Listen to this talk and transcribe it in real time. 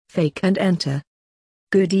fake and enter.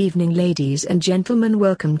 "Good evening ladies and gentlemen,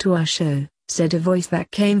 welcome to our show," said a voice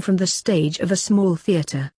that came from the stage of a small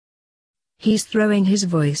theater. "He's throwing his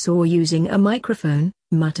voice or using a microphone,"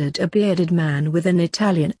 muttered a bearded man with an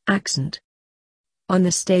Italian accent. On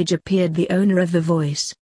the stage appeared the owner of the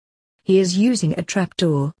voice. "He is using a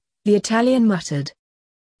trapdoor," the Italian muttered.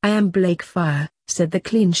 "I am Blake Fire," said the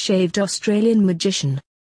clean-shaved Australian magician.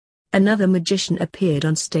 Another magician appeared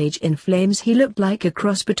on stage in flames. He looked like a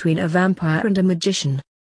cross between a vampire and a magician.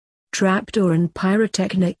 "Trapdoor and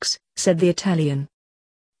pyrotechnics," said the Italian.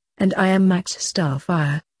 "And I am Max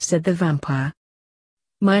Starfire," said the vampire.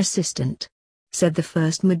 "My assistant," said the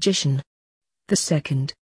first magician. The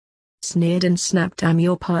second sneered and snapped, "I'm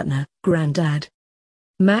your partner, Grandad."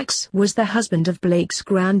 Max was the husband of Blake's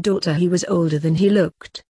granddaughter. He was older than he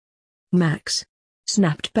looked. "Max,"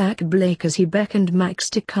 snapped back Blake as he beckoned Max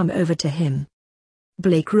to come over to him.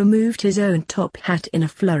 Blake removed his own top hat in a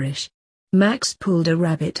flourish. Max pulled a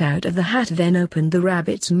rabbit out of the hat, then opened the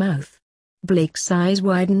rabbit's mouth. Blake's eyes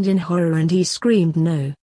widened in horror and he screamed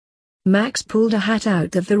no. Max pulled a hat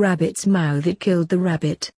out of the rabbit's mouth. It killed the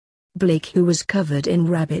rabbit. Blake, who was covered in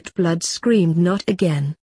rabbit blood, screamed not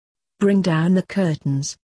again. "Bring down the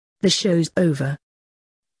curtains. The show's over."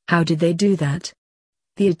 "How did they do that?"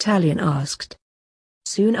 the Italian asked.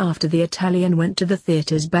 Soon after, the Italian went to the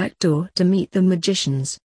theater's back door to meet the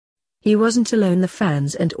magicians. He wasn't alone. The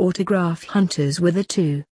fans and autograph hunters were there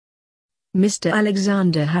too. "Mr.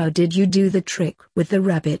 Alexander, how did you do the trick with the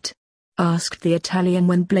rabbit?" asked the Italian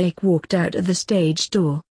when Blake walked out of the stage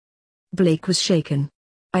door. Blake was shaken.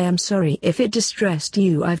 "I am sorry if it distressed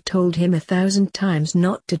you. I've told him 1,000 times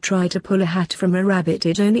not to try to pull a hat from a rabbit.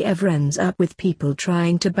 It only ever ends up with people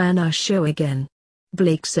trying to ban our show again,"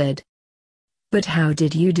 Blake said. "But how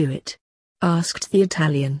did you do it?" asked the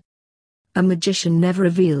Italian. "A magician never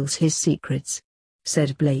reveals his secrets,"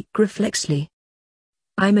 said Blake reflexly.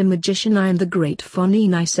 "I'm a magician. I am the Great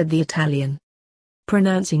Fonini," said the Italian,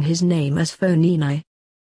 pronouncing his name as Fonini.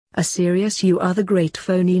 "A serious you are the Great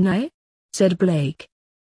Fonini?" said Blake.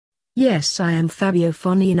 "Yes, I am Fabio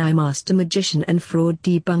Fonini, master magician and fraud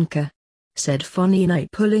debunker," said Fonini,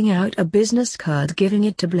 pulling out a business card, giving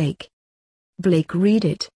it to Blake. Blake read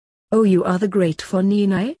it. "Oh, you are the Great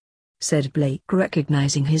Fonini?" said Blake,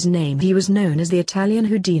 recognizing his name. He was known as the Italian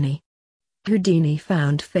Houdini. Houdini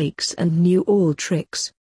found fakes and knew all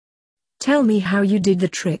tricks. "Tell me how you did the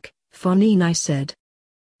trick," Fonini said.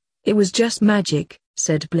 "It was just magic,"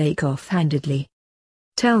 said Blake offhandedly.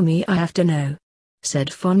 "Tell me, I have to know," said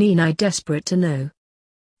Fonini, desperate to know.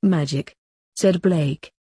 "Magic," said Blake.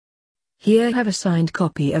 "Here, have a signed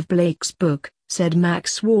copy of Blake's book," said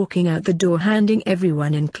Max, walking out the door, handing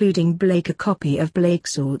everyone including Blake a copy of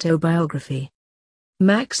Blake's autobiography.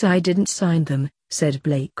 "Max, I didn't sign them," said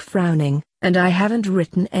Blake, frowning, "and I haven't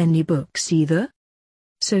written any books either.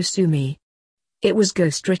 So sue me. It was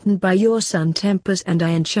ghostwritten by your son Tempus and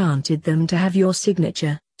I enchanted them to have your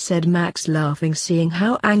signature," said Max, laughing, seeing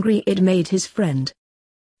how angry it made his friend.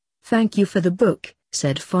 "Thank you for the book,"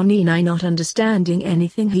 said Fonini, not understanding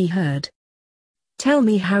anything he heard. "Tell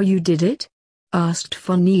me how you did it?" asked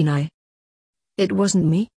Fonini. "It wasn't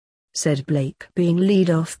me," said Blake, being led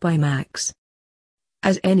off by Max.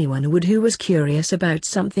 As anyone would who was curious about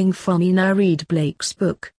something, Fonini read Blake's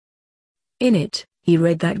book. In it, he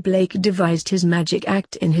read that Blake devised his magic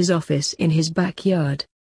act in his office in his backyard.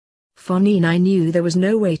 Fonini knew there was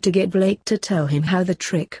no way to get Blake to tell him how the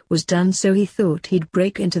trick was done, so he thought he'd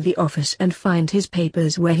break into the office and find his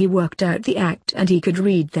papers where he worked out the act and he could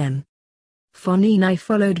read them. Fonini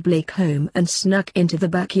followed Blake home and snuck into the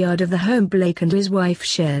backyard of the home Blake and his wife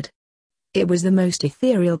shared. It was the most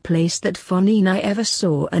ethereal place that Fonini ever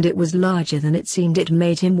saw, and it was larger than it seemed. It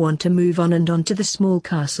made him want to move on and onto the small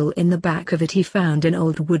castle. In the back of it he found an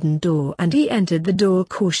old wooden door and he entered the door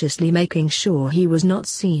cautiously, making sure he was not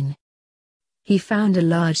seen. He found a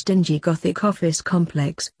large dingy Gothic office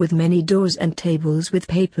complex with many doors and tables with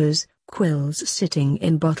papers, quills sitting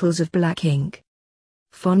in bottles of black ink.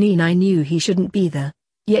 Fonini knew he shouldn't be there,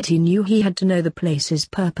 yet he knew he had to know the place's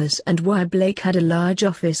purpose and why Blake had a large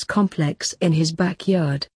office complex in his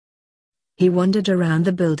backyard. He wandered around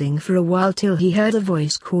the building for a while till he heard a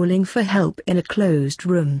voice calling for help in a closed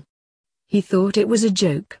room. He thought it was a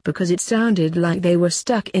joke because it sounded like they were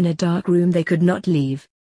stuck in a dark room they could not leave.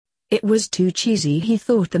 It was too cheesy. He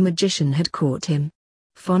thought the magician had caught him.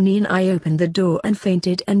 Fonini opened the door and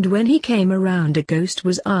fainted, and when he came around a ghost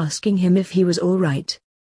was asking him if he was all right.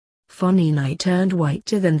 Fonini turned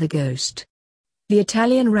whiter than the ghost. The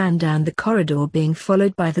Italian ran down the corridor being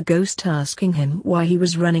followed by the ghost asking him why he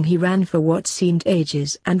was running. He ran for what seemed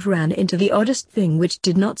ages and ran into the oddest thing which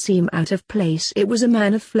did not seem out of place. It was a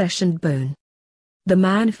man of flesh and bone. The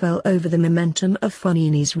man fell over. The momentum of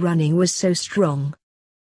Fonini's running was so strong.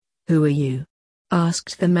 "Who are you?"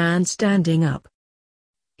 asked the man standing up.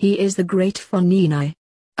 "He is the great Fonini."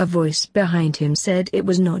 A voice behind him said it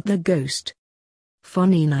was not the ghost.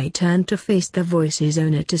 Fonini turned to face the voice's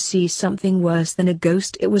owner to see something worse than a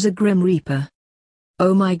ghost. It was a Grim Reaper.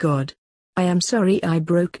 "Oh my God. I am sorry I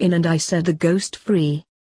broke in and I set the ghost free,"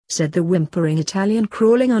 said the whimpering Italian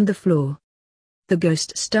crawling on the floor. The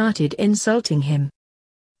ghost started insulting him.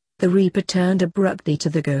 The Reaper turned abruptly to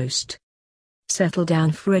the ghost. "Settle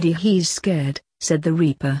down, Freddy, he's scared," said the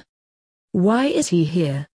Reaper. "Why is he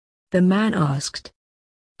here?" the man asked.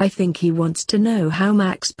 "I think he wants to know how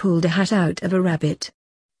Max pulled a hat out of a rabbit.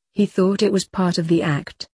 He thought it was part of the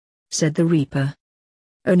act," said the Reaper.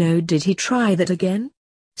 "Oh no, did he try that again?"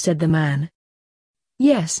 said the man.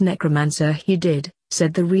 "Yes, Necromancer, he did,"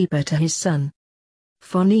 said the Reaper to his son.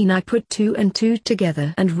 Fonini put two and two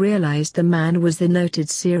together and realized the man was the noted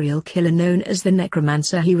serial killer known as the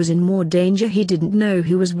Necromancer. He was in more danger. He didn't know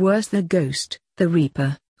who was worse, the ghost, the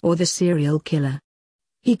Reaper, or the serial killer.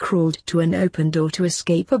 He crawled to an open door to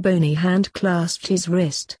escape. A bony hand clasped his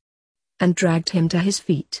wrist and dragged him to his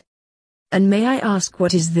feet. "And may I ask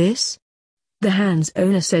what is this?" the hand's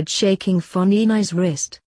owner said, shaking Fonini's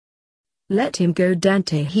wrist. "Let him go,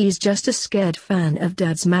 Dante, he's just a scared fan of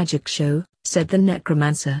Dad's magic show," said the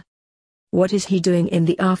Necromancer. "What is he doing in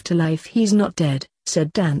the afterlife? He's not dead,"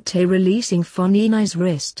 said Dante, releasing Fonini's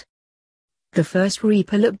wrist. The first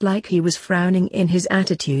Reaper looked like he was frowning in his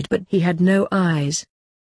attitude, but he had no eyes.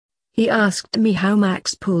 "He asked me how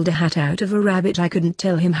Max pulled a hat out of a rabbit. I couldn't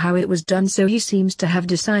tell him how it was done, so he seems to have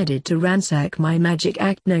decided to ransack my magic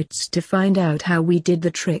act notes to find out how we did the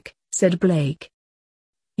trick," said Blake.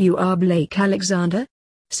 "You are Blake Alexander?"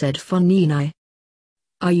 said Fonini.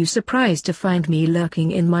 "Are you surprised to find me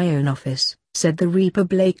lurking in my own office?" said the Reaper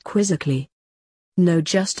Blake quizzically. "No,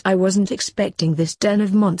 just I wasn't expecting this den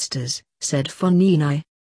of monsters," said Fonini.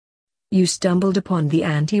 "You stumbled upon the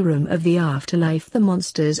anteroom of the afterlife. The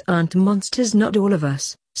monsters aren't monsters, not all of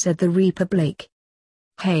us," said the Reaper Blake.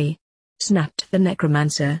 "Hey!" snapped the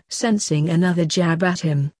Necromancer, sensing another jab at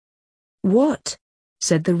him. "What?"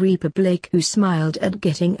 said the Reaper Blake, who smiled at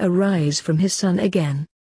getting a rise from his son again.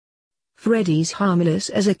 "Freddy's harmless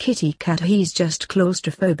as a kitty cat, he's just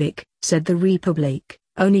claustrophobic," said the Reaper Blake.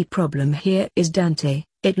 "Only problem here is Dante.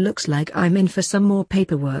 It looks like I'm in for some more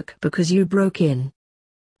paperwork because you broke in."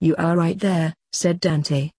 "You are right there," said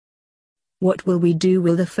Dante. "What will we do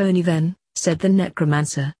with the phony then?" said the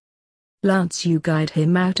Necromancer. "Lance, you guide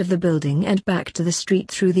him out of the building and back to the street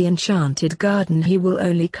through the enchanted garden. He will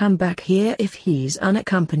only come back here if he's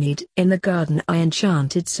unaccompanied. In the garden I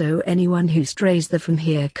enchanted, so anyone who strays from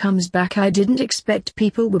here comes back. I didn't expect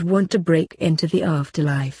people would want to break into the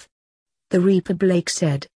afterlife," the Reaper Blake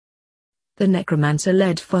said. The Necromancer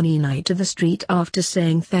led Fonini to the street after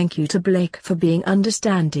saying thank you to Blake for being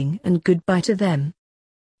understanding and goodbye to them.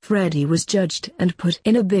 Freddy was judged and put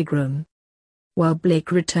in a big room, while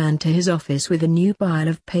Blake returned to his office with a new pile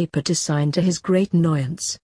of paper to sign. To his great annoyance,